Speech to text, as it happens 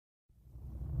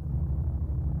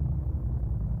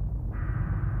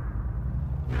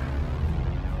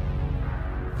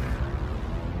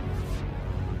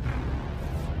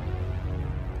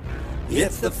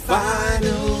It's the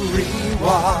final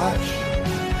rewatch.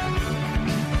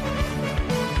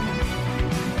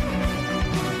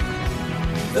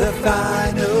 The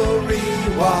final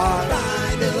rewatch.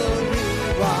 Final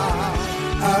rewatch.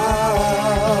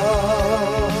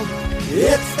 Oh,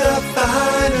 it's the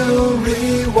final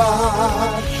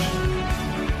rewatch.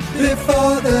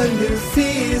 Before the new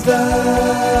season,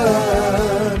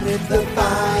 it's the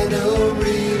final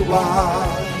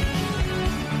rewatch.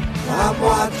 I'm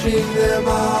watching them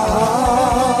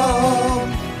all.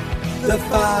 The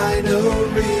final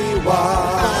rewatch.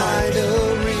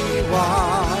 Final rewatch.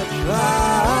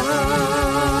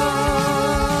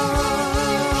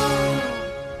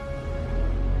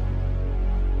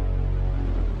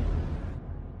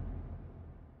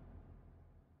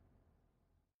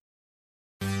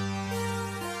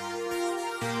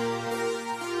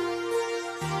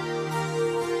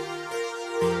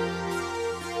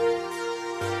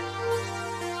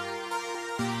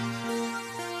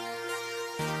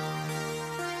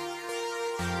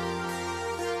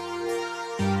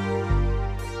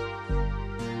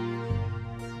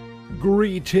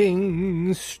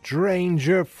 Greetings,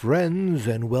 stranger friends,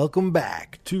 and welcome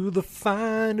back to the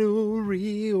final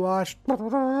rewatch,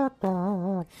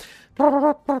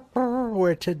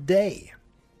 where today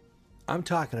I'm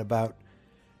talking about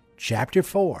Chapter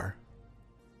 4,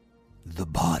 The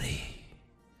Body.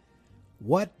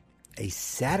 What a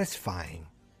satisfying,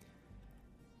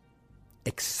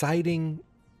 exciting,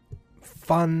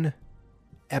 fun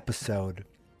episode.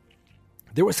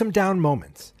 There were some down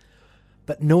moments.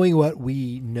 But knowing what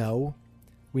we know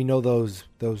those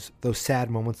sad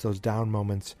moments, those down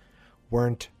moments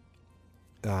we're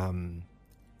going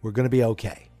to be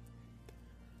okay.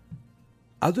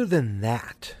 Other than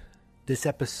that, this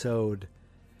episode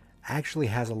actually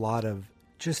has a lot of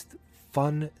just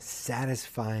fun,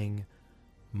 satisfying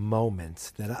moments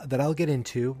that I'll get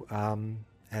into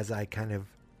as I kind of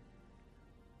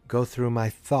go through my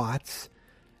thoughts.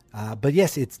 But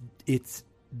yes, it's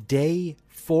Day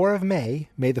 4 of May.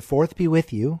 May the 4th be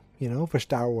with you, for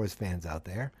Star Wars fans out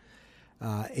there.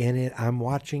 I'm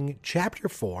watching Chapter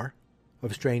 4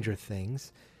 of Stranger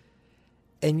Things.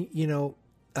 And, you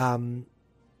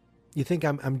think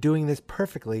I'm doing this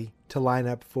perfectly to line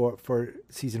up for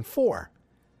Season 4,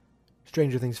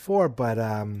 Stranger Things 4. But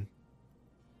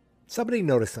somebody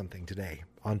noticed something today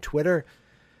on Twitter.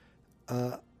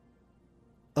 A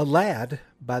lad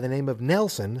by the name of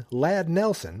Lad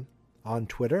Nelson, on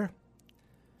Twitter.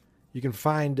 You can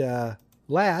find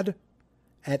Lad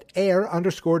at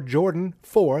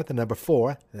air_Jordan4, the number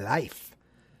 4, life.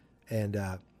 And,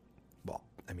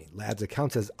 Lad's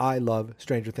account says, I love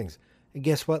Stranger Things. And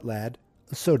guess what, Lad?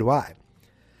 So do I.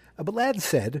 But Lad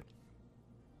said,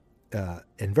 and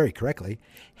very correctly,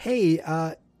 hey,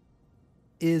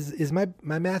 is my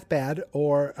math bad,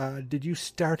 or did you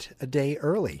start a day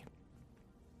early?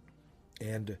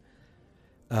 And,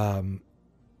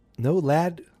 no,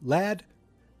 lad, not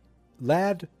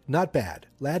bad.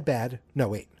 Lad, bad. No,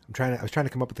 wait. I was trying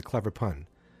to come up with a clever pun.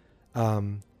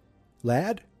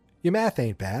 Lad, your math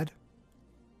ain't bad.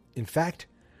 In fact,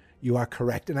 you are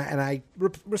correct. And I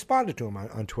responded to him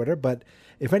on Twitter. But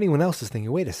if anyone else is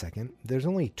thinking, wait a second, there's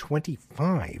only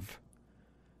 25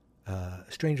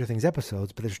 Stranger Things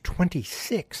episodes, but there's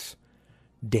 26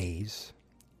 days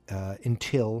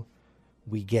until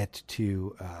we get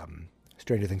to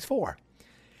Stranger Things 4.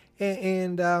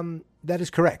 And that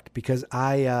is correct, because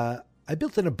I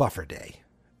built in a buffer day,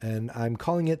 and I'm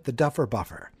calling it the Duffer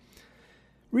Buffer.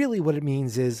 Really what it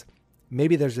means is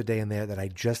maybe there's a day in there that I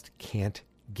just can't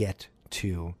get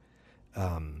to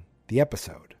the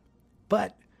episode.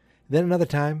 But then another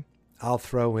time, I'll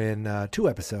throw in 2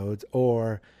 episodes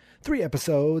or 3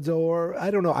 episodes, or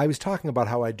I don't know. I was talking about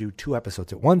how I do 2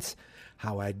 episodes at once,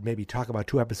 how I'd maybe talk about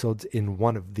 2 episodes in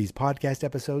one of these podcast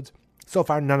episodes. So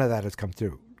far, none of that has come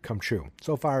true.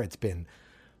 So far, it's been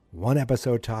 1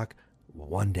 episode talk,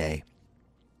 1 day.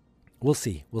 We'll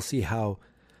see. We'll see how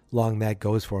long that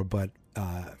goes for. But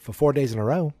for 4 days in a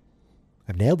row,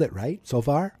 I've nailed it, right? So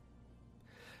far.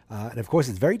 And of course,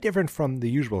 it's very different from the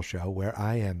usual show where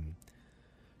I am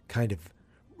kind of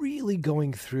really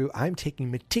going through. I'm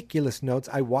taking meticulous notes.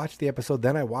 I watch the episode,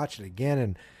 then I watch it again,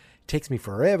 and it takes me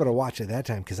forever to watch it that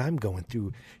time because I'm going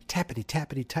through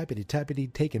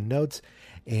tappity, taking notes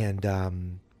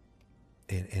and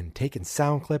taking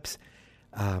sound clips.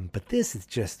 But this is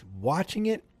just watching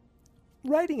it,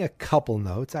 writing a couple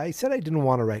notes. I said I didn't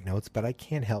want to write notes, but I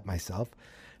can't help myself.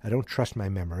 I don't trust my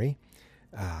memory.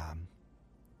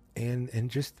 And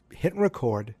just hitting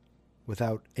record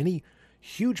without any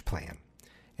huge plan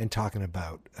and talking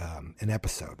about an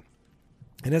episode.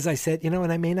 And as I said,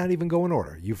 and I may not even go in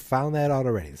order. You've found that out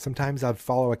already. Sometimes I'll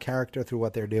follow a character through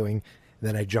what they're doing, and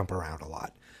then I jump around a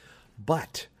lot.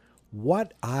 But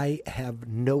what I have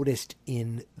noticed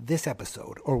in this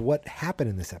episode, or what happened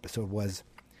in this episode, was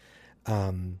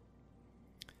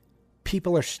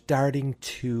people are starting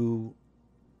to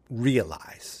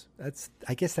realize.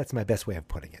 I guess that's my best way of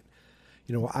putting it.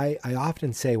 I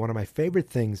often say one of my favorite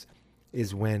things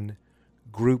is when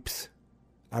groups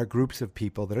of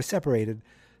people that are separated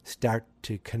start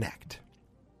to connect.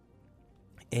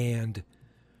 And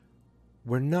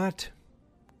we're not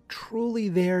truly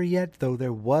there yet, though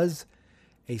there was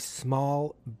a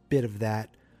small bit of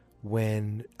that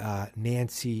when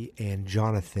Nancy and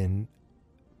Jonathan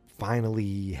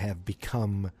finally have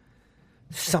become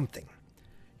something.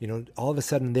 All of a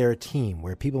sudden they're a team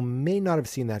where people may not have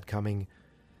seen that coming.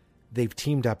 They've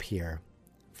teamed up here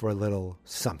for a little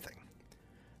something.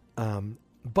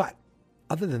 But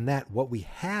other than that, what we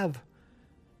have,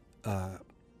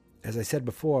 as I said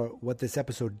before, what this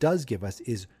episode does give us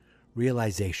is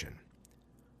realization.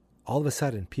 All of a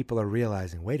sudden, people are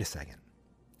realizing, wait a second.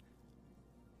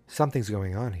 Something's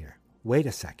going on here. Wait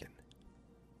a second.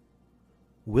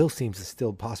 Will seems to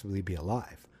still possibly be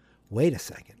alive. Wait a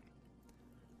second.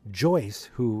 Joyce,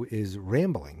 who is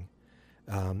rambling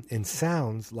and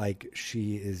sounds like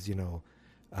she is,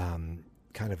 kind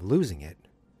of losing it,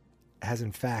 has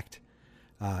in fact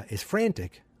is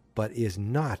frantic, but is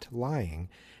not lying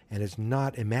and is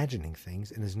not imagining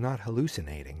things and is not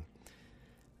hallucinating.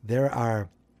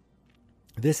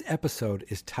 This episode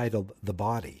is titled The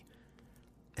Body.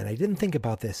 And I didn't think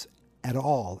about this at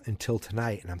all until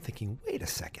tonight. And I'm thinking, wait a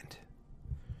second.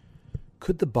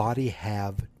 Could the body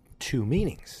have two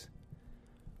meanings?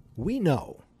 We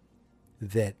know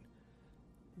that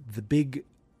the big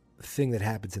thing that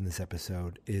happens in this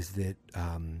episode is that,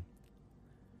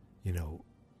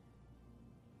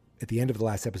 at the end of the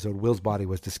last episode, Will's body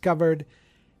was discovered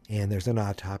and there's an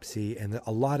autopsy and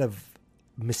a lot of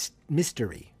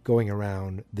mystery going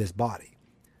around this body.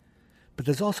 But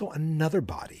there's also another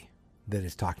body that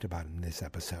is talked about in this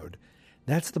episode.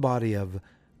 That's the body of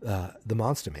the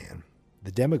Monster Man,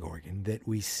 the Demogorgon, that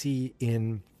we see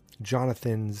in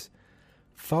Jonathan's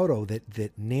photo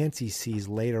that Nancy sees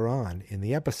later on in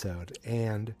the episode.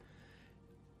 And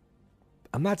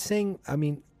I'm not saying,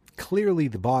 clearly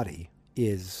the body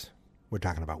is, we're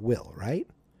talking about Will, right?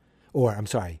 Or, I'm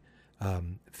sorry,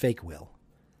 fake Will.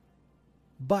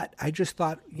 But I just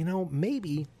thought,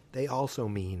 maybe they also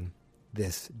mean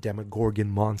this Demogorgon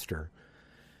monster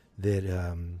that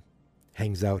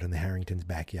hangs out in the Harringtons'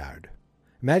 backyard.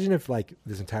 Imagine if,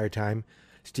 this entire time,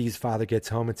 Steve's father gets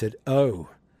home and said, "Oh,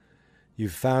 you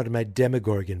found my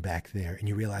Demogorgon back there." And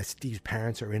you realize Steve's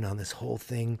parents are in on this whole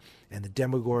thing, and the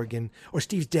Demogorgon, or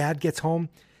Steve's dad gets home,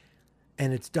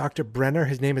 and it's Dr. Brenner.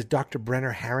 His name is Dr.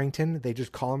 Brenner Harrington. They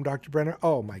just call him Dr. Brenner.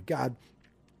 Oh, my God.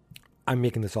 I'm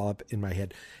making this all up in my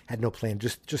head. Had no plan.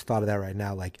 Just thought of that right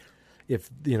now. If,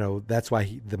 that's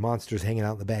why the monster's hanging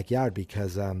out in the backyard,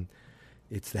 because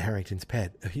it's the Harrington's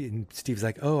pet. And Steve's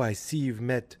like, "Oh, I see you've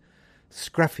met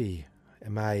Scruffy,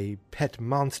 my pet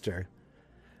monster."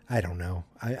 I don't know.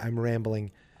 I'm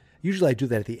rambling. Usually I do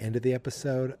that at the end of the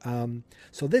episode.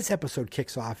 So this episode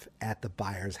kicks off at the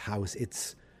Byers' house.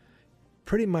 It's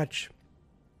pretty much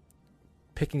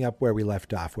picking up where we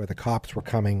left off, where the cops were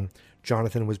coming.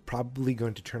 Jonathan was probably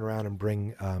going to turn around and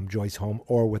bring Joyce home,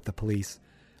 or with the police.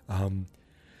 And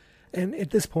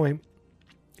at this point,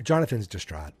 Jonathan's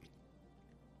distraught.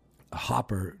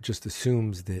 Hopper just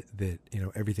assumes that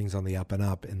everything's on the up and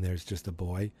up, and there's just a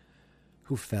boy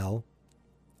who fell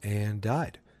and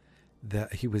died.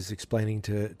 That he was explaining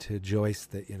to Joyce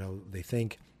that they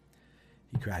think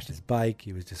he crashed his bike.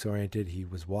 He was disoriented. He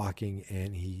was walking,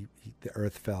 and the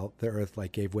earth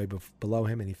gave way below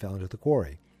him, and he fell into the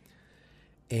quarry.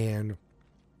 And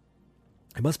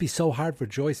it must be so hard for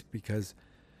Joyce, because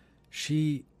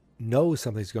she knows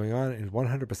something's going on and is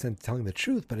 100% telling the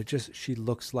truth, but she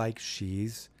looks like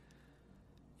she's,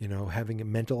 having a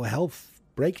mental health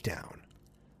breakdown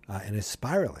and is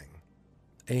spiraling.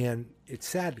 And it's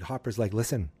sad. Hopper's like,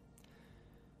 "Listen,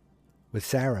 with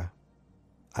Sarah,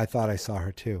 I thought I saw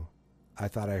her too. I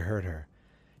thought I heard her."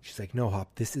 She's like, "No,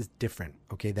 Hop, this is different.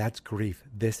 Okay, that's grief.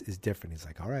 This is different." He's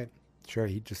like, "All right, sure."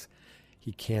 He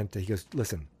can't. He goes,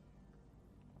 "Listen,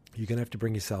 you're going to have to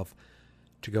bring yourself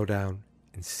to go down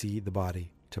and see the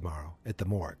body tomorrow at the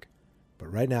morgue.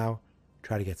 But right now,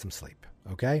 try to get some sleep,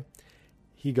 okay?"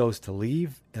 He goes to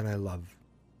leave, and I love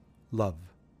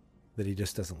that he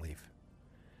just doesn't leave.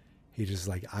 He just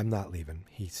like, "I'm not leaving."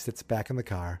 He sits back in the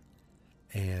car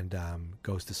and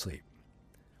goes to sleep.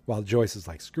 While Joyce is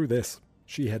like, "Screw this."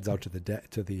 She heads out to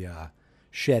the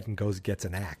shed and gets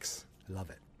an axe. I love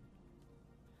it.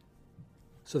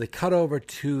 So they cut over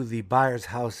to the Byers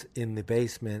house in the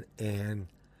basement, and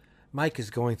Mike is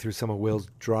going through some of Will's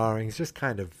drawings, just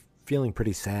kind of feeling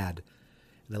pretty sad.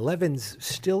 And Eleven's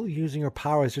still using her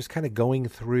powers, just kind of going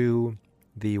through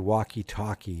the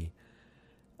walkie-talkie,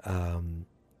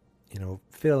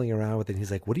 fiddling around with it. And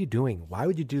he's like, what are you doing? Why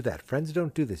would you do that? Friends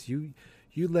don't do this. You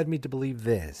led me to believe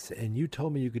this, and you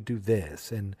told me you could do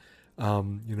this. And,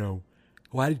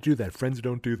 why did you do that? Friends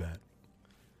don't do that.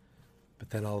 But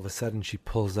then all of a sudden she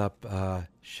pulls up,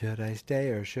 should I stay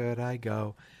or should I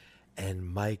go?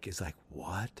 And Mike is like,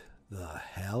 what the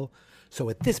hell? So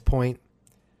at this point,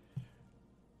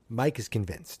 Mike is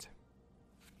convinced.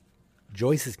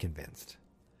 Joyce is convinced.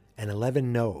 And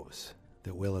 11 knows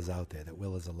that Will is out there, that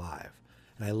Will is alive.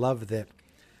 And I love that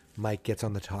Mike gets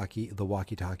on the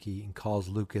walkie-talkie, and calls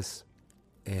Lucas.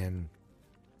 And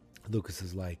Lucas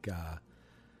is like,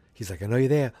 he's like, I know you're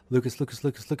there. Lucas.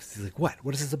 He's like, what?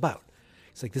 What is this about?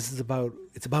 He's like,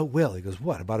 it's about Will. He goes,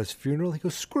 what? About his funeral? He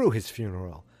goes, screw his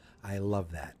funeral. I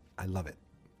love that. I love it.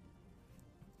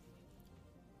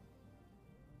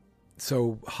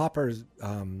 So Hopper's,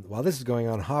 while this is going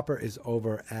on, Hopper is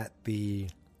over at the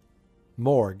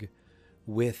morgue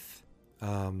with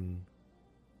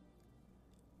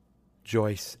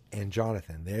Joyce and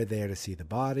Jonathan. They're there to see the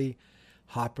body.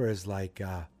 Hopper is like,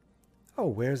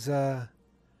 where's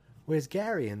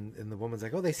Gary? And the woman's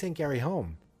like, they sent Gary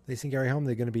home. They're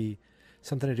going to be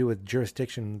something to do with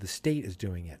jurisdiction. The state is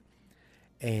doing it.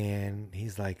 And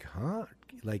he's like, huh?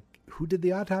 Like, who did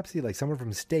the autopsy? Like, someone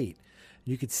from state.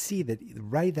 You could see that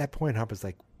right at that point, Hopper's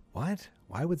like, what?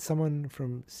 Why would someone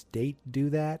from state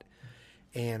do that?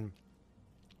 And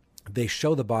they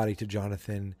show the body to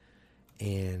Jonathan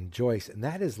and Joyce. And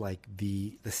that is like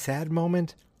the sad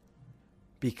moment,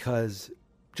 because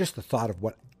just the thought of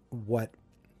what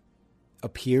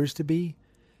appears to be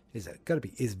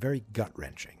is very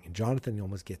gut-wrenching. And Jonathan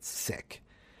almost gets sick.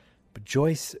 But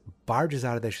Joyce barges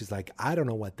out of there. She's like, I don't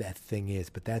know what that thing is,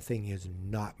 but that thing is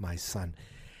not my son.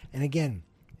 And again,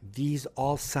 these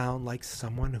all sound like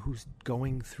someone who's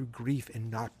going through grief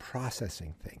and not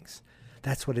processing things.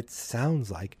 That's what it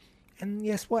sounds like. And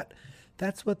guess what?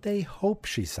 That's what they hope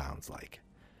she sounds like.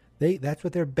 That's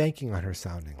what they're banking on her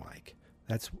sounding like.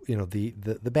 That's,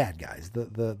 the bad guys,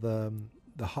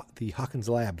 the Hawkins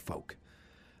Lab folk.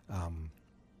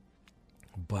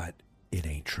 But it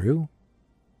ain't true.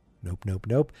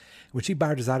 Nope. When she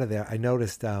barges out of there, I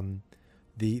noticed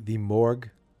the morgue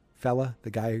fella,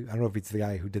 the guy, I don't know if it's the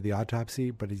guy who did the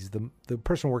autopsy, but he's the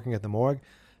person working at the morgue.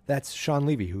 That's Sean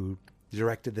Levy, who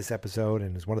directed this episode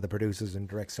and is one of the producers and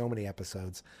directs so many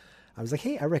episodes. I was like,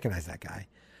 hey, I recognize that guy.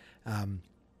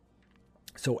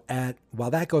 So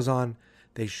while that goes on,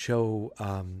 they show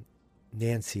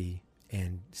Nancy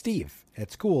and Steve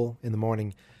at school in the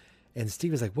morning. And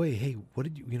Steve is like, wait, hey, what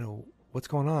did what's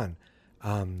going on?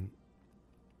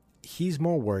 He's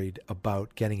more worried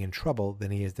about getting in trouble than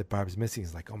he is that Barb's missing.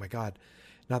 He's like, oh my God,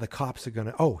 now the cops are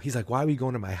going to, he's like, why are we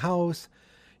going to my house?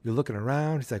 You're looking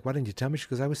around. He's like, why didn't you tell me? She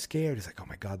goes, I was scared. He's like, oh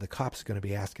my God, the cops are going to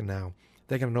be asking now.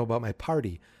 They're going to know about my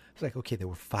party. It's like, okay, there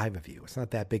were 5 of you. It's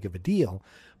not that big of a deal,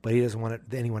 but he doesn't want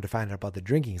anyone to find out about the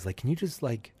drinking. He's like, can you just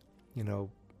not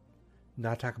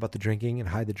talk about the drinking and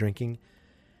hide the drinking?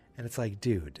 And it's like,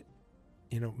 dude,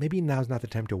 maybe now's not the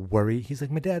time to worry. He's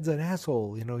like, my dad's an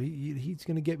asshole. He's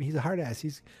going to get me. He's a hard ass.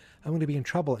 I'm going to be in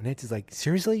trouble. And Nancy's like,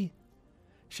 seriously?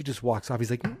 She just walks off.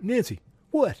 He's like, Nancy,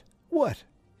 what?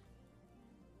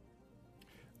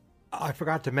 I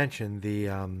forgot to mention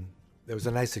there was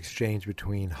a nice exchange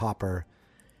between Hopper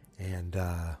and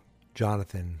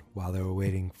Jonathan while they were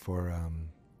waiting for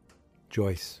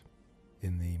Joyce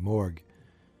in the morgue.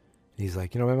 And he's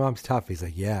like, my mom's tough. He's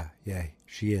like, yeah,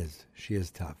 she is. She is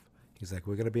tough. He's like,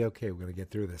 we're going to be okay. We're going to get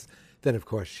through this. Then, of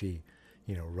course, she,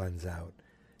 runs out,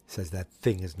 says that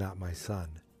thing is not my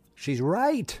son. She's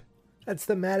right. That's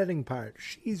the maddening part.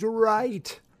 She's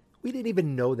right. We didn't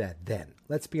even know that then.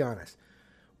 Let's be honest.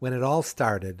 When it all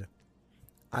started,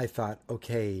 I thought,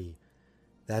 okay,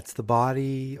 that's the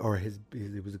body, or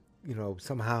it was,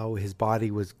 somehow his body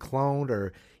was cloned,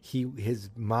 or his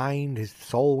mind, his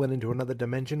soul went into another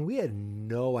dimension. We had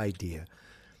no idea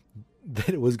that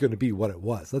it was going to be what it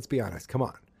was. Let's be honest. Come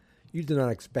on. You did not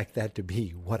expect that to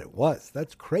be what it was.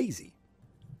 That's crazy.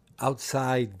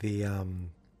 Outside the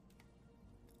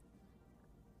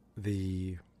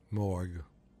morgue,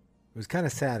 it was kind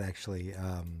of sad, actually.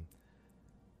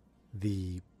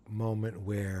 The moment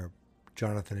where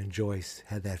Jonathan and Joyce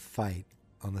had that fight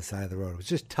on the side of the road. It was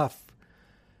just tough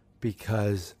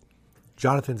because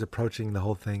Jonathan's approaching the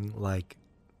whole thing like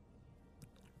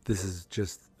this is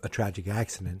just a tragic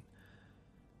accident.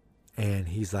 And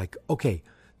he's like, okay,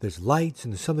 there's lights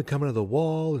and there's something coming out of the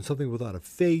wall and something without a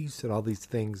face and all these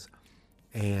things.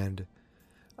 And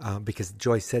because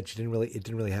Joyce said it didn't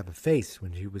really have a face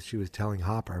when she was telling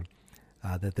Hopper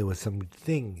that there was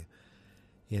something,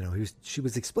 she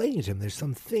was explaining to him there's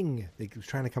something that was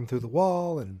trying to come through the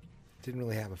wall and didn't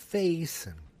really have a face,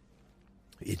 and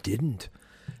it didn't.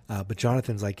 But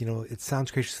Jonathan's like, it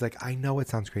sounds crazy. She's like, I know it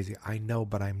sounds crazy. I know,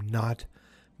 but I'm not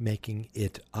making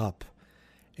it up.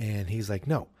 And he's like,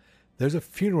 no, there's a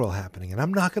funeral happening, and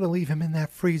I'm not going to leave him in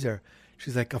that freezer.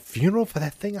 She's like, a funeral for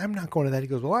that thing? I'm not going to that. He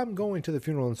goes, well, I'm going to the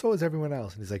funeral, and so is everyone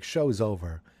else. And he's like, show's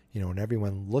over, and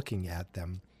everyone looking at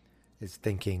them is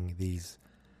thinking these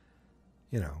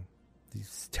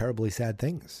terribly sad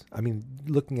things. I mean,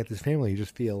 looking at this family, you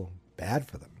just feel bad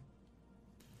for them.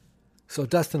 So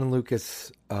Dustin and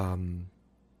Lucas are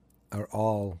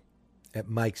all at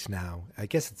Mike's now. I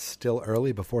guess it's still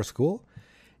early before school,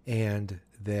 and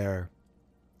they're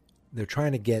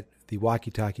trying to get the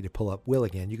walkie-talkie to pull up Will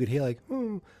again. You could hear like,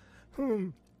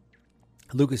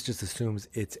 Lucas just assumes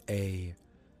it's a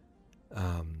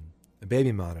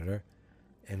baby monitor,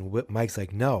 and Mike's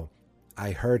like, no,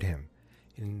 I heard him.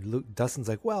 And Dustin's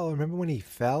like, well, remember when he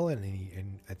fell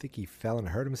and I think he fell and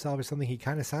hurt himself or something? He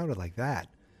kind of sounded like that.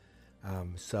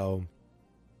 So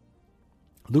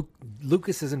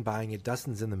Lucas isn't buying it.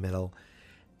 Dustin's in the middle,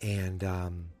 and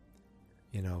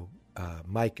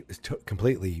Mike is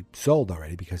completely sold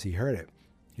already because he heard it.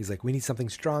 He's like, we need something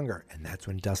stronger. And that's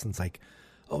when Dustin's like,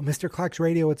 oh, Mr. Clark's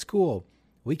radio at school.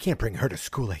 We can't bring her to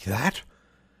school like that.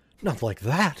 Not like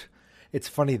that. It's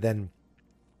funny then.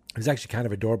 It was actually kind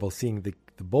of adorable seeing the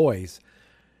boys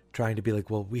trying to be like,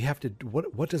 well, we have to,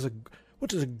 what does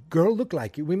a girl look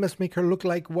like? We must make her look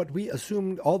like what we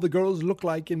assumed all the girls look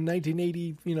like in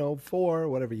 1984,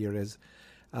 whatever year it is.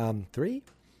 3?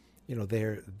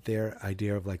 Their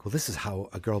idea of like, well, this is how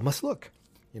a girl must look.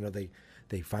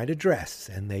 They find a dress,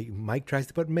 and Mike tries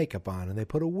to put makeup on, and they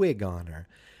put a wig on her,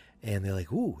 and they're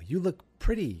like, ooh, you look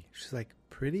pretty. She's like,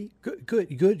 pretty? Good,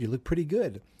 you look pretty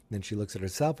good. And then she looks at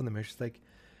herself in the mirror, she's like,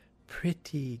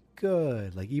 pretty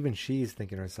good. Like, even she's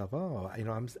thinking to herself, oh,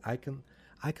 I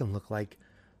can look like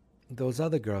those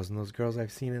other girls and those girls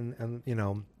I've seen in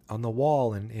on the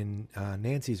wall in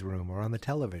Nancy's room or on the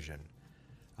television.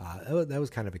 That was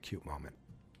kind of a cute moment.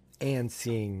 And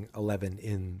seeing 11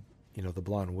 in, the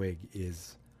blonde wig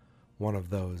is one of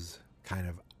those kind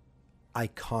of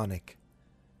iconic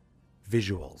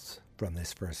visuals from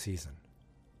this first season.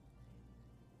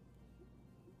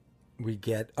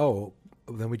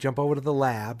 Then we jump over to the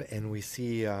lab and we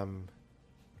see, I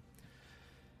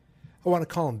want to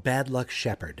call him Bad Luck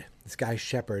Shepard. This guy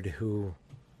Shepard, who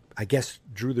I guess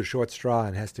drew the short straw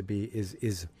and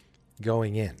is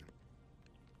going in.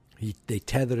 They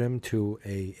tethered him to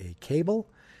a cable,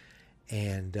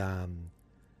 and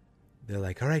they're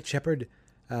like, all right, Shepard,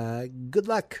 good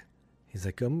luck. He's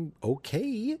like,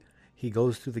 okay. He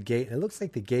goes through the gate, and it looks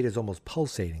like the gate is almost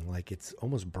pulsating, like it's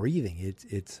almost breathing.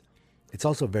 It's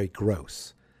also very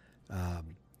gross.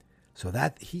 So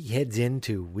that he heads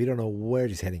into, we don't know where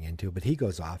he's heading into, but he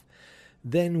goes off.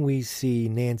 Then we see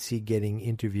Nancy getting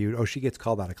interviewed. Oh, she gets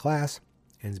called out of class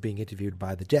and is being interviewed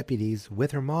by the deputies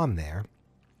with her mom there.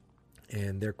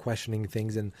 And they're questioning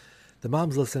things. And the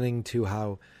mom's listening to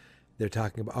how they're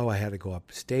talking about, I had to go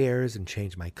upstairs and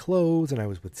change my clothes. And I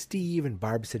was with Steve. And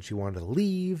Barb said she wanted to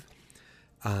leave.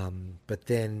 But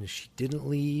then she didn't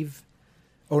leave.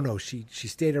 Oh, no, she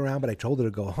stayed around, but I told her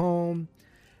to go home.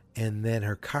 And then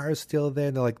her car is still there.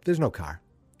 And they're like, there's no car.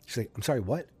 She's like, I'm sorry,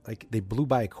 what? Like, they blew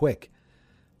by quick.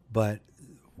 But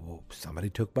somebody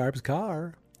took Barb's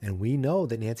car. And we know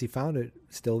that Nancy found it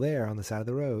still there on the side of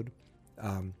the road.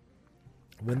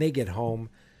 When they get home,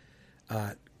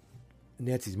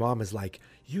 Nancy's mom is like,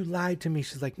 you lied to me.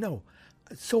 She's like, no.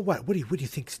 So what? What do you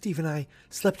think? Steve and I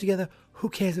slept together? Who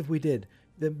cares if we did?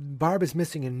 Barb is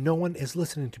missing and no one is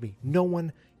listening to me. No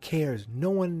one cares.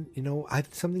 No one,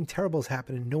 something terrible has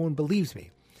happened and no one believes me.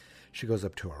 She goes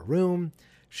up to her room.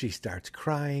 She starts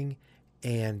crying,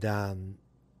 and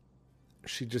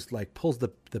she just like pulls the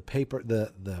paper,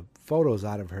 the photos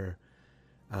out of her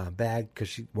bag,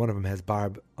 because one of them has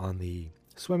Barb on the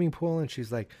swimming pool, and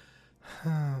she's like,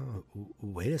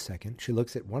 wait a second. She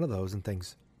looks at one of those and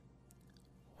thinks,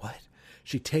 what?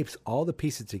 She tapes all the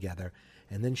pieces together,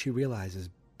 and then she realizes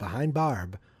behind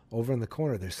Barb, over in the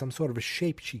corner, there's some sort of a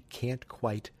shape she can't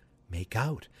quite make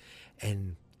out.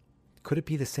 And could it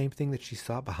be the same thing that she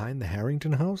saw behind the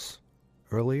Harrington house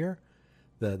earlier,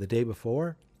 the day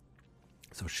before?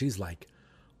 So she's like,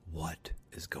 what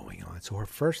is going on? So her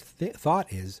first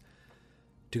thought is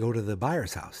to go to the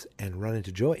Byers house and run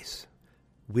into Joyce.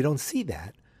 We don't see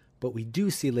that, But we do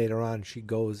see later on, she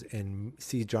goes and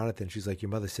sees Jonathan. She's like,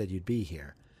 your mother said you'd be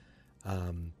here.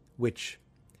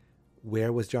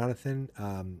 Where was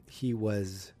Jonathan? He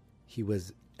was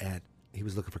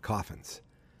looking for coffins.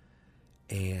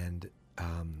 And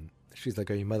she's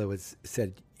like, oh, your mother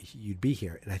said you'd be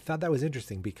here. And I thought that was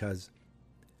interesting because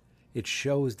it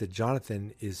shows that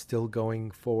Jonathan is still going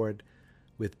forward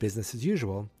with business as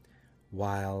usual,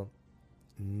 while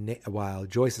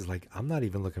Joyce is like, I'm not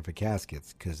even looking for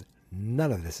caskets because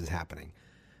none of this is happening.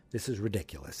 This is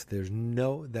ridiculous.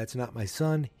 That's not my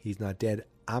son. He's not dead.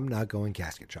 I'm not going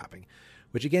casket shopping,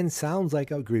 which again sounds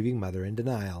like a grieving mother in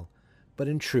denial, but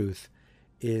in truth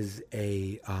is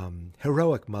a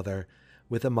heroic mother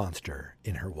with a monster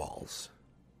in her walls.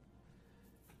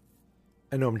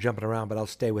 I know I'm jumping around, but I'll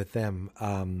stay with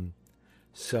them.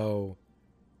 So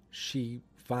she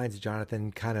finds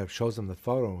Jonathan, kind of shows him the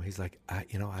photo. He's like, I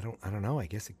don't know. I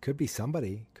guess it could be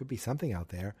somebody, could be something out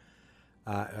there.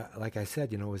 Like I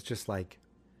said, it was just like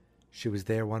she was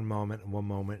there one moment and one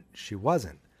moment she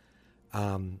wasn't.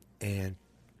 And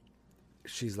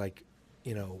she's like,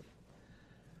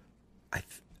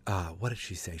 what did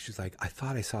she say? She's like, I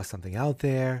thought I saw something out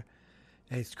there.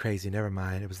 It's crazy. Never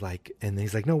mind. It was like, and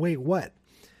he's like, no, wait, what?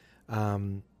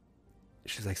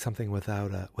 She's like, something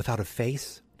without a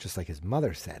face, just like his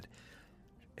mother said.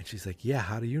 And she's like, yeah,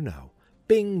 how do you know?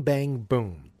 Bing, bang,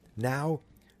 boom. Now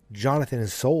Jonathan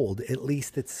is sold. At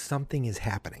least that something is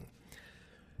happening.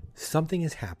 Something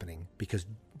is happening because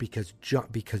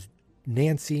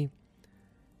Nancy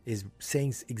is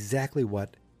saying exactly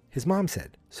what his mom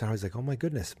said. So I was like, oh my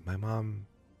goodness, my mom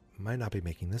might not be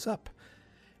making this up.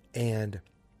 And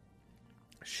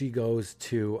she goes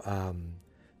to,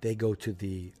 they go to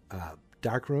the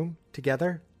dark room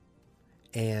together,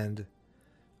 and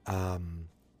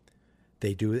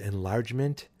they do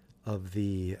enlargement of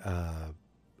the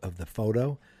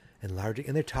photo, enlarging,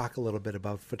 and they talk a little bit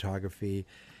about photography,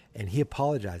 and he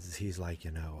apologizes. He's like,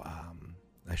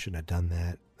 I shouldn't have done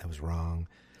that. That was wrong.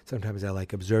 Sometimes I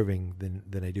like observing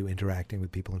than I do interacting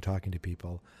with people and talking to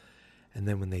people. And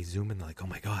then when they zoom in, they're like, oh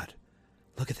my God,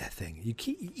 look at that thing. You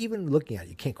keep, even looking at it,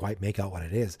 you can't quite make out what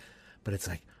it is, but it's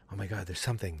like, oh my God, there's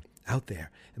something out there.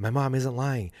 And my mom isn't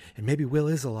lying. And maybe Will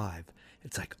is alive.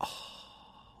 It's like,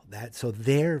 so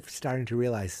they're starting to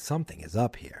realize something is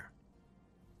up here.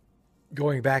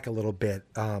 Going back a little bit,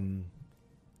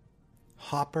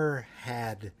 Hopper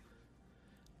had...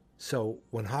 So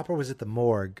when Hopper was at the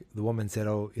morgue, the woman said,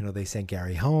 oh, they sent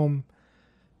Gary home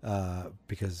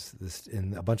because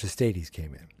a bunch of stadies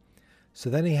came in. So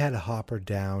then he had Hopper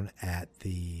down at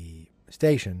the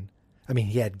station.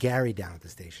 He had Gary down at the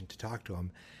station to talk to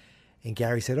him. And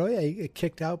Gary said, oh, yeah, he got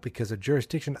kicked out because of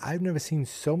jurisdiction. I've never seen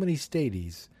so many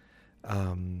stadies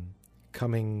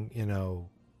coming,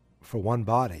 for one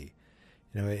body.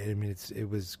 It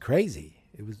was crazy.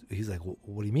 He's like, well,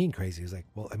 what do you mean crazy? He's like,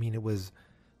 well, it was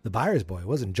the Byers boy. It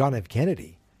wasn't John F.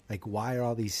 Kennedy. Like, why are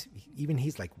all these, even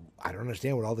he's like, I don't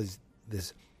understand what all this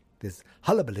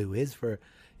hullabaloo is for,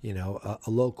 a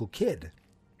local kid.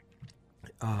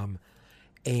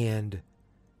 And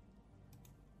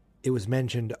it was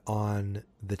mentioned on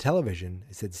the television.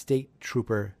 It said State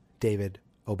Trooper David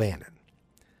O'Bannon.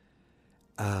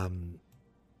 I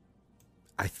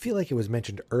feel like it was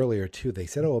mentioned earlier too. They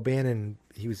said, oh, O'Bannon,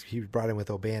 he was brought in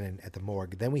with O'Bannon at the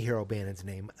morgue. Then we hear O'Bannon's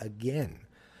name again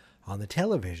on the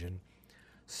television.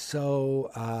 So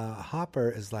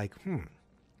Hopper is like,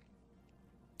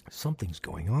 something's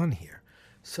going on here.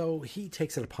 So he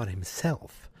takes it upon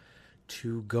himself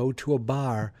to go to a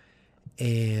bar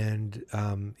and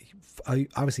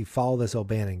obviously follow this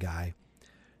O'Bannon guy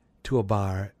to a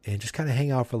bar and just kind of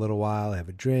hang out for a little while, have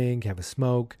a drink, have a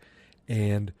smoke.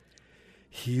 And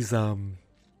he's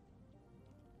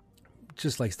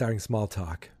just like starting small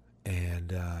talk.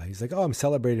 And he's like, oh, I'm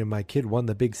celebrating. My kid won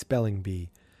the big spelling bee.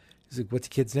 He's like, what's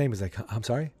your kid's name? He's like, I'm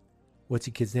sorry? What's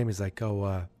your kid's name? He's like,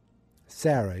 oh,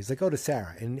 Sarah. He's like, oh, to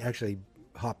Sarah. And actually,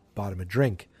 Hop bought him a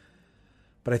drink.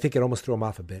 But I think it almost threw him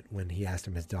off a bit when he asked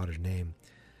him his daughter's name.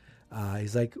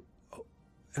 He's like, oh,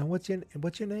 and what's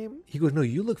your name? He goes, no,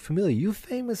 you look familiar. You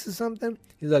famous or something?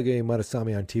 He's like, you might have saw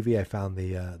me on TV. I found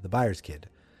the Byers kid.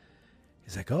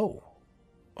 He's like, oh,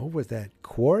 was that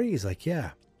Quarry? He's like,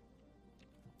 yeah.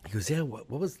 He goes, yeah, what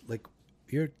was, like,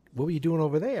 what were you doing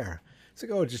over there? He's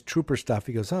like, oh, just trooper stuff.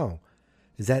 He goes, oh,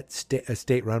 is that a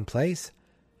state-run place?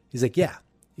 He's like, yeah.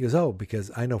 He goes, oh, because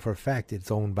I know for a fact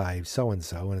it's owned by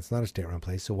so-and-so, and it's not a state-run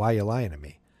place, so why are you lying to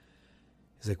me?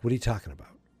 He's like, what are you talking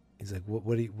about? He's like,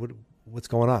 what's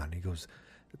going on? He goes,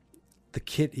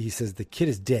 he says, the kid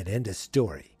is dead, end of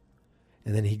story.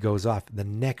 And then he goes off. The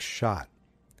next shot,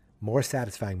 more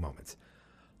satisfying moments.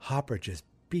 Hopper just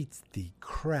beats the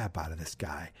crap out of this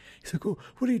guy. He's like, oh,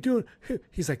 what are you doing?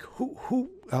 He's like,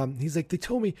 who? He's like, they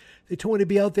told me to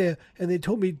be out there, and they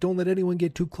told me don't let anyone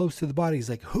get too close to the body. He's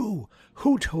like, who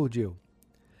told you?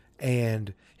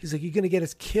 And he's like, you're going to get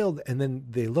us killed. And then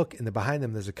they look, and behind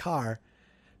them, there's a car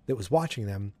that was watching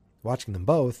them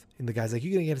both. And the guy's like,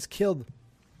 you're going to get us killed.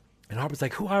 And Harper's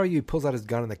like, who are you? He pulls out his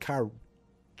gun, and the car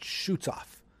shoots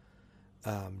off,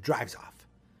 drives off.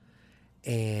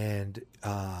 And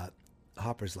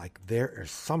Hopper's like, there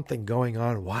is something going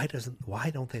on. Why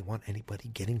don't they want anybody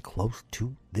getting close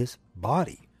to this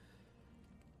body?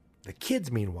 The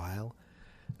kids, meanwhile,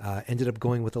 ended up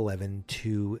going with 11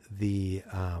 to the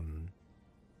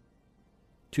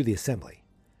assembly.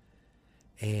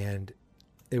 And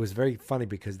it was very funny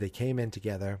because they came in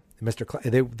together.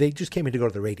 They just came in to go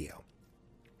to the radio.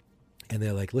 And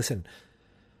they're like, listen,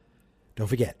 don't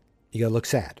forget, you got to look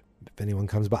sad if anyone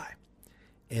comes by.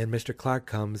 And Mr. Clark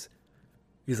comes.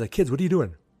 He's like, kids, what are you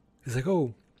doing? He's like,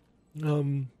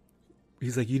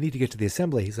 he's like, you need to get to the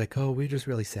assembly. He's like, oh, we're just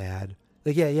really sad.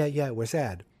 Like, yeah, we're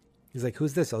sad. He's like,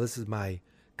 who's this? Oh, this is my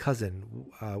cousin.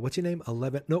 What's your name?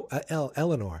 11? No,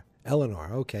 Eleanor.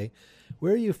 Eleanor, okay.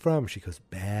 Where are you from? She goes,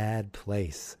 bad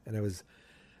place. And it was,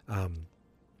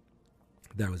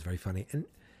 that was very funny. And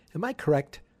am I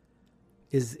correct?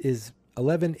 Is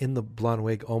 11 in the blonde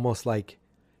wig almost like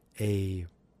a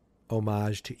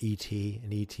homage to E.T.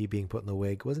 and E.T. being put in the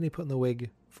wig? Wasn't he put in the wig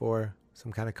for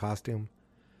some kind of costume?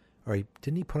 Or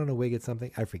didn't he put on a wig at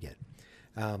something? I forget.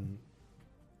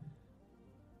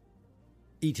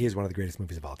 E.T. is one of the greatest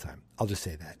movies of all time. I'll just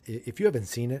say that. If you haven't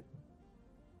seen it,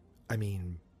 I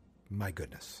mean, my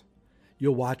goodness.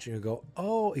 You'll watch and you'll go,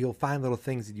 oh, you'll find little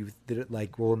things that you did it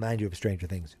like will remind you of Stranger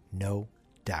Things. No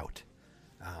doubt.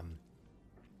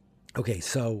 Okay,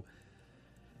 so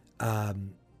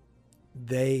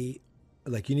they,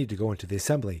 like, you need to go into the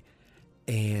assembly,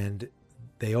 and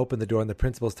they open the door and the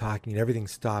principal's talking and everything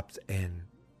stops, and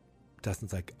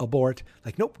Dustin's like, abort.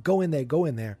 Like, nope, go in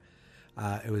there.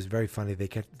 It was very funny. They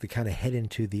kind of head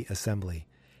into the assembly,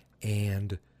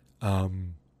 and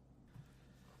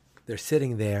they're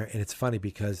sitting there, and it's funny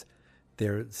because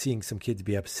they're seeing some kids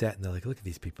be upset, and they're like, look at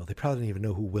these people. They probably didn't even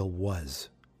know who Will was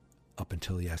up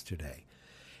until yesterday.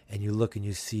 And you look and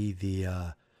you see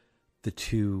the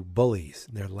two bullies,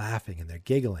 and they're laughing and they're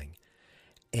giggling.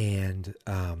 And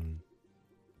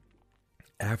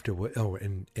afterward,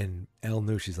 and Elle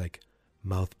knew, she's like,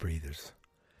 mouth breathers.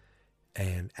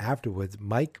 And afterwards,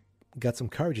 Mike got some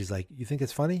courage. He's like, you think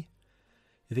it's funny?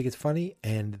 You think it's funny?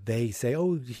 And they say,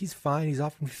 oh, he's fine. He's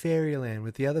off in fairyland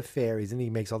with the other fairies. And he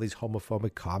makes all these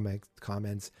homophobic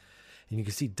comments. And you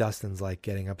can see Dustin's like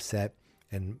getting upset.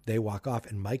 And they walk off,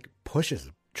 and Mike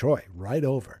pushes Troy right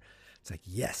over. It's like,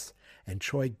 yes. And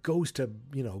Troy goes to,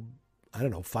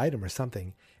 fight him or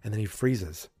something. And then he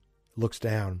freezes, looks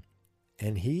down,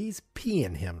 and he's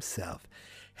peeing himself.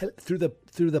 Through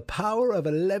the power of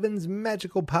 11's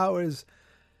magical powers,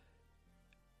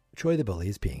 Troy the bully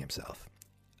is peeing himself.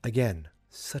 Again,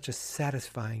 such a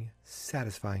satisfying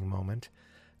moment.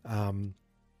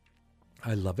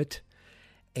 I love it.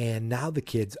 And now the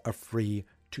kids are free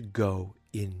to go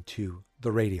into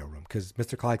the radio room because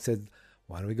Mr. Clark said,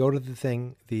 why don't we go to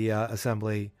the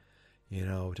assembly,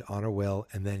 to honor Will,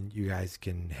 and then you guys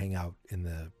can hang out in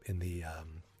the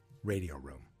radio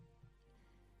room.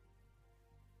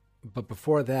 But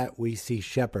before that, we see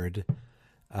Shepard.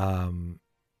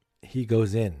 He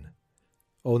goes in.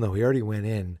 Oh, no, he already went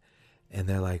in. And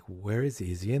they're like, where is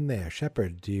he? Is he in there?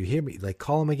 Shepard, do you hear me? Like,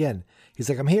 call him again. He's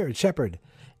like, I'm here. It's Shepard.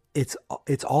 It's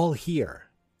all here,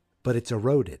 but it's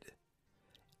eroded.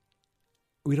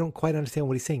 We don't quite understand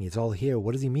what he's saying. It's all here.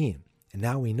 What does he mean? And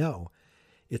now we know.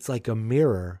 It's like a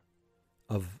mirror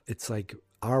it's like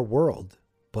our world,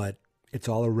 but it's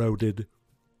all eroded.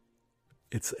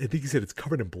 I think he said it's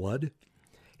covered in blood.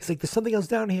 He's like, there's something else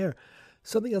down here.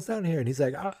 And he's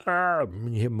like,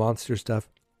 and you hear monster stuff.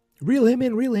 Reel him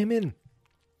in.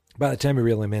 By the time we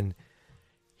reel him in,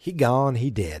 he gone, he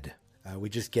dead. We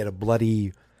just get a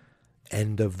bloody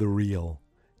end of the reel.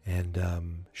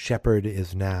 And Shepard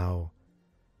is now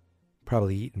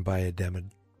probably eaten by a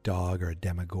dog or a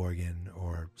demogorgon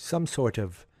or some sort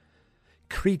of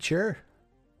creature.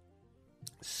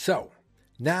 So,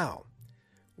 now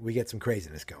we get some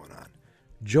craziness going on.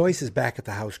 Joyce is back at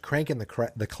the house, cranking the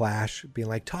Clash, being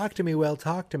like, talk to me, Will,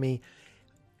 talk to me.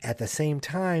 At the same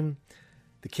time,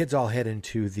 the kids all head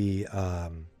into the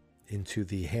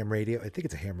ham radio. I think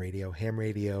it's a ham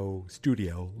radio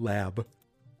studio lab.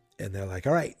 And they're like,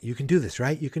 all right, you can do this,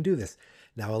 right? You can do this.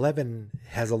 Now 11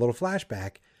 has a little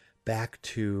flashback back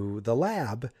to the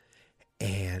lab,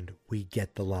 and we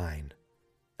get the line,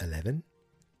 11,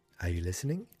 are you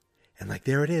listening? And like,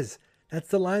 there it is. That's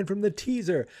the line from the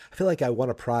teaser. I feel like I won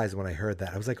a prize when I heard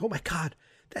that. I was like, oh my God,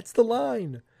 that's the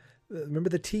line. Remember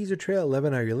the teaser trail,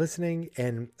 11, are you listening?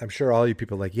 And I'm sure all you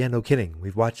people are like, yeah, no kidding.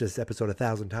 We've watched this episode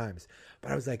 1,000 times.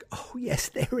 But I was like, oh yes,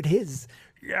 there it is.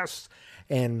 Yes.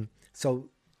 And so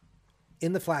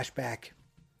in the flashback,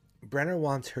 Brenner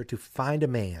wants her to find a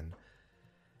man.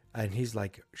 And she's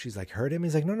like, heard him?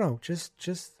 He's like, no,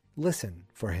 just listen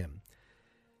for him.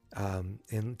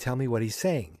 And tell me what he's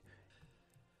saying.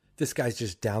 This guy's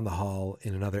just down the hall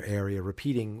in another area,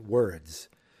 repeating words,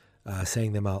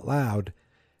 saying them out loud.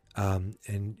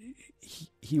 And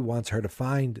he wants her to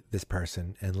find this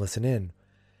person and listen in.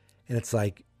 And it's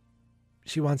like,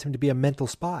 she wants him to be a mental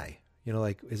spy. You know,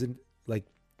 like, isn't like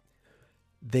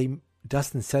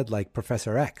Dustin said, like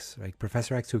Professor X, like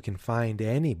Professor X who can find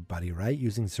anybody, right?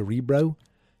 Using Cerebro.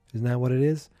 Isn't that what it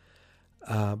is?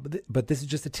 But this is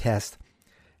just a test.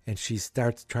 And she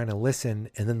starts trying to listen,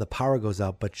 and then the power goes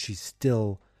out, but she's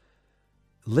still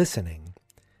listening.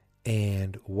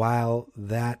 And while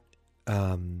that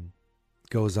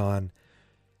goes on,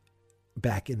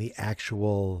 back in the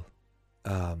actual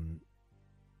in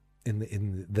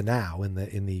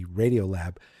the radio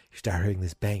lab, you start hearing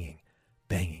this banging,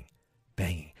 and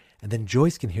then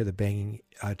Joyce can hear the banging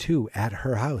too at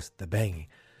her house. The banging,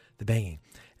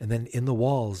 and then in the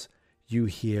walls you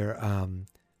hear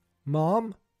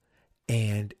Mom.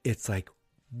 And it's like,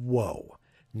 whoa.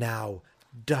 Now,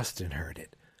 Dustin heard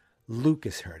it.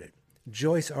 Lucas heard it.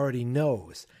 Joyce already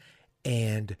knows.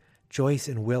 And Joyce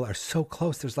and Will are so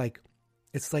close. There's like,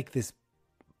 it's like this,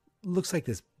 looks like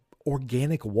this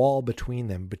organic wall between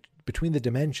them, between the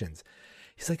dimensions.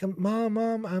 He's like,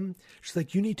 Mom, she's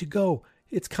like, you need to go.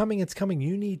 It's coming.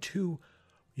 You need to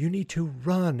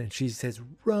run. And she says,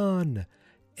 run.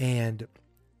 And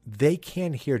they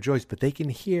can't hear Joyce, but they can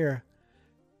hear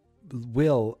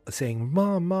Will saying,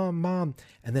 Mom.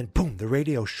 And then boom, the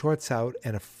radio shorts out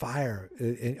and a fire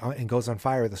and goes on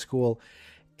fire at the school.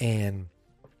 And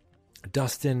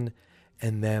Dustin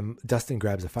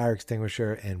grabs a fire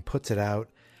extinguisher and puts it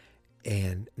out.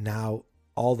 And now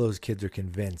all those kids are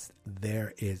convinced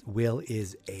Will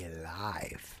is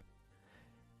alive.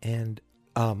 And,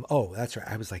 that's right.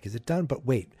 I was like, is it done? But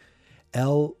wait,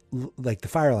 Elle, like the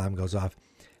fire alarm goes off.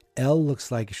 Elle looks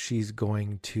like she's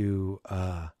going to,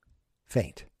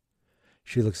 faint.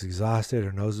 She looks exhausted.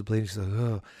 Her nose is bleeding. She's like,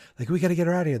 oh, like, we got to get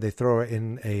her out of here. They throw her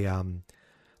in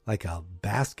like a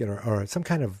basket or some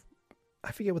kind of,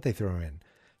 I forget what they throw her in.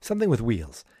 Something with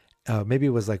wheels. Maybe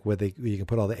it was like where you can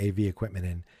put all the AV equipment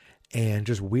in and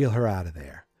just wheel her out of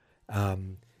there.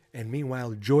 And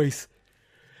meanwhile, Joyce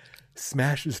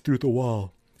smashes through the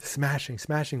wall, smashing.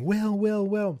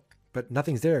 Will. But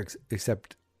nothing's there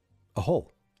except a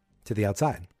hole to the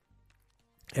outside.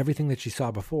 Everything that she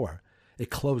saw before, it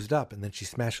closed up, and then she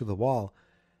smashed through the wall,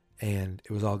 and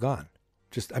it was all gone.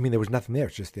 There was nothing there.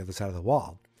 It's just the other side of the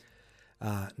wall.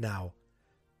 Now,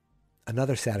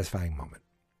 another satisfying moment,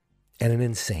 and an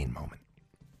insane moment.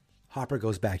 Hopper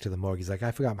goes back to the morgue. He's like, I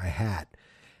forgot my hat.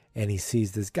 And he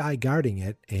sees this guy guarding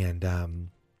it, and a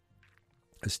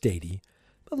statey,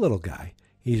 a little guy.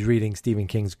 He's reading Stephen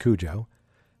King's Cujo,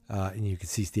 and you can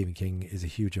see Stephen King is a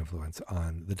huge influence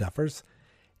on the Duffers.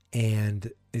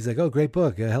 And he's like, oh, great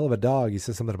book. A hell of a dog. He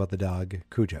says something about the dog,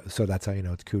 Cujo. So that's how you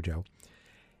know it's Cujo.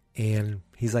 And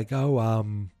he's like, I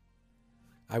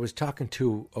was talking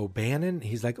to O'Bannon.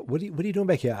 He's like, what are you doing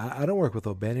back here? I don't work with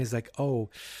O'Bannon. He's like, okay.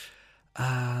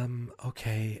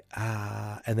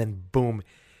 And then boom,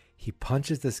 he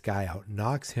punches this guy out,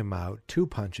 knocks him out, 2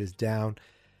 punches down.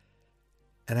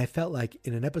 And I felt like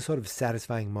in an episode of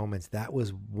Satisfying Moments, that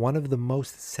was one of the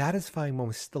most satisfying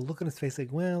moments. The look on his face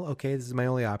like, well, okay, this is my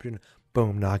only option.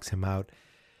 Boom, knocks him out.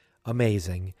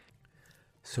 Amazing.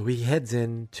 So he heads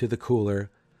into the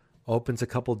cooler, opens a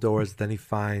couple doors, then he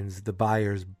finds the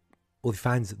buyer's, he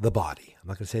finds the body. I'm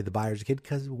not going to say the buyer's kid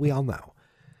because we all know.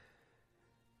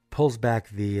 Pulls back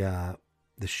the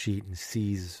sheet and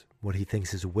sees what he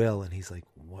thinks is Will, and he's like,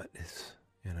 what is,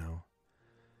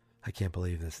 I can't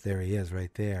believe this. There he is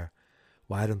right there.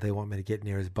 Why don't they want me to get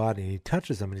near his body? And he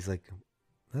touches him, and he's like,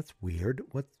 that's weird.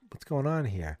 What's going on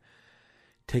here?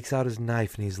 Takes out his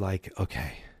knife, and he's like,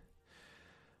 okay,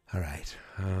 all right.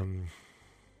 I'm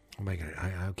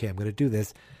going to do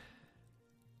this.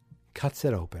 Cuts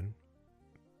it open.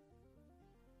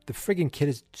 The friggin' kid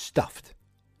is stuffed.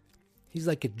 He's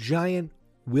like a giant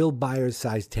Will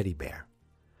Byers-sized teddy bear.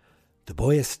 The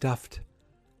boy is stuffed.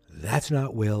 That's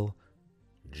not Will.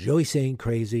 Joyce ain't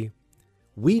crazy.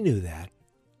 We knew that.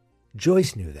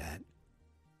 Joyce knew that.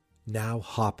 Now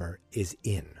Hopper is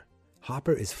in.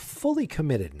 Hopper is fully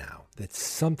committed now that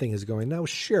something is going. Now,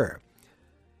 sure,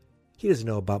 He doesn't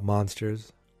know about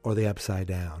monsters or the Upside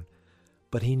Down,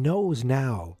 but he knows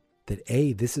now that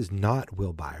this is not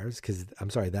Will Byers, because I'm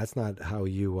sorry, that's not how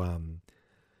you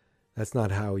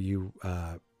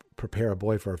prepare a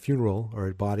boy for a funeral or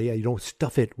a body. You don't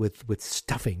stuff it with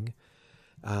stuffing.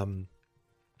 And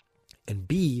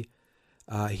B,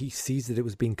 he sees that it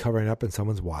was being covered up and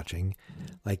someone's watching.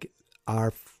 Like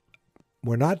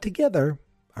we're not together.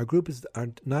 Our group are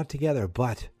not together,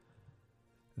 but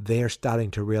they are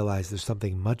starting to realize there's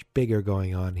something much bigger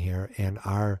going on here, and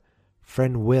our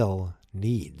friend Will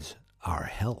needs our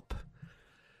help.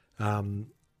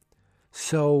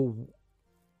 So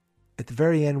at the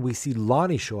very end, we see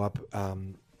Lonnie show up.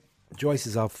 Joyce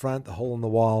is out front, the hole in the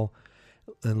wall,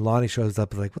 and Lonnie shows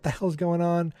up like, what the hell's going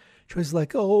on? Joyce is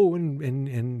like, oh,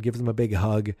 and gives him a big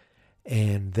hug.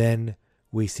 And then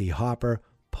we see Hopper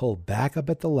pull back up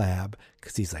at the lab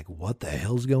because he's like, what the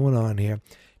hell's going on here?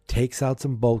 Takes out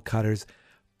some bolt cutters,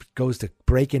 goes to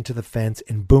break into the fence,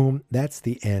 and boom, that's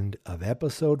the end of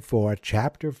episode 4,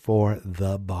 chapter 4,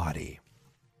 The Body.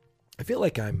 I feel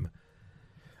like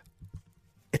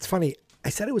it's funny. I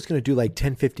said I was going to do like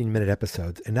 10, 15-minute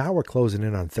episodes, and now we're closing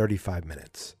in on 35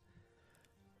 minutes.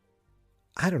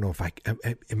 I don't know if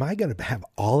am I going to have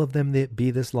all of them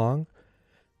be this long?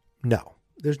 No,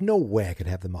 there's no way I could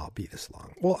have them all be this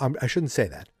long. Well, I shouldn't say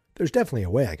that. There's definitely a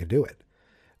way I could do it.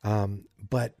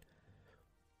 But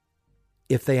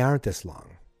if they aren't this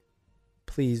long,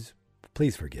 please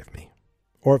forgive me.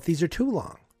 Or if these are too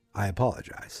long, I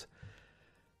apologize.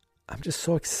 I'm just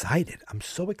so excited. I'm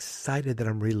so excited that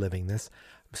I'm reliving this.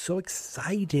 I'm so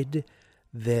excited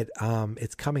that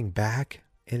it's coming back,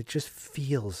 and it just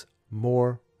feels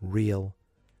more real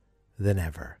than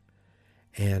ever.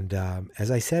 And as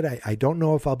I said, I don't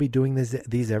know if I'll be doing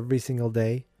these every single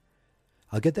day.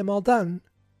 I'll get them all done,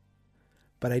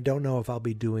 but I don't know if I'll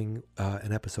be doing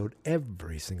an episode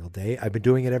every single day. I've been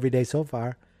doing it every day so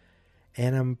far,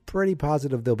 and I'm pretty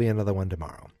positive there'll be another one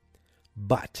tomorrow.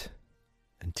 But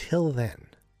until then,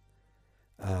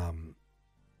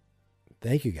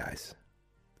 thank you guys.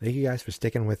 Thank you guys for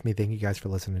sticking with me. Thank you guys for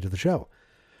listening to the show.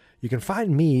 You can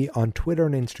find me on Twitter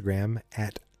and Instagram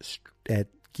at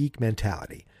Geek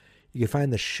Mentality. You can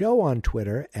find the show on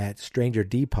Twitter at Stranger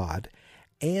D Pod,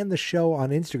 and the show on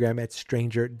Instagram at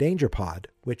Stranger Danger Pod,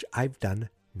 which I've done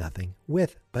nothing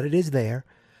with, but it is there.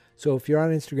 So if you're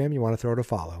on Instagram, you want to throw it a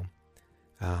follow.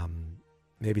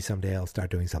 Maybe someday I'll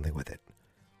start doing something with it.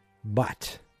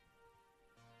 But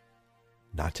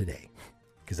not today,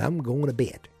 because I'm going to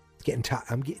bed. It's getting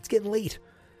it's getting late,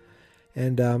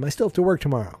 and I still have to work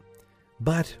tomorrow.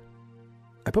 But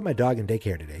I put my dog in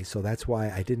daycare today, so that's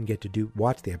why I didn't get to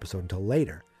watch the episode until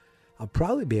later. I'll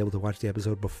probably be able to watch the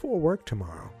episode before work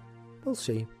tomorrow. We'll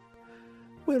see.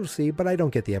 We'll see, but I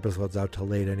don't get the episodes out till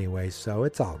late anyway, so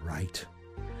it's all right.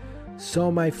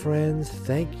 So, my friends,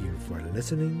 thank you for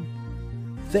listening.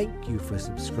 Thank you for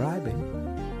subscribing.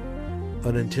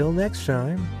 And until next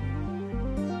time,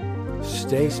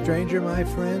 stay stranger, my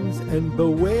friends, and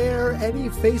beware any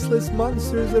faceless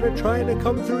monsters that are trying to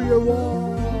come through your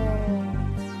wall.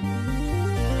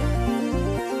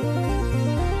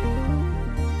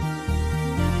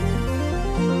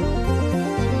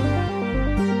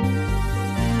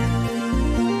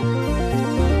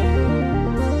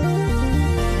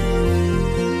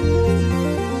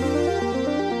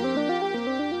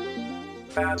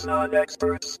 Fans not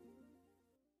experts.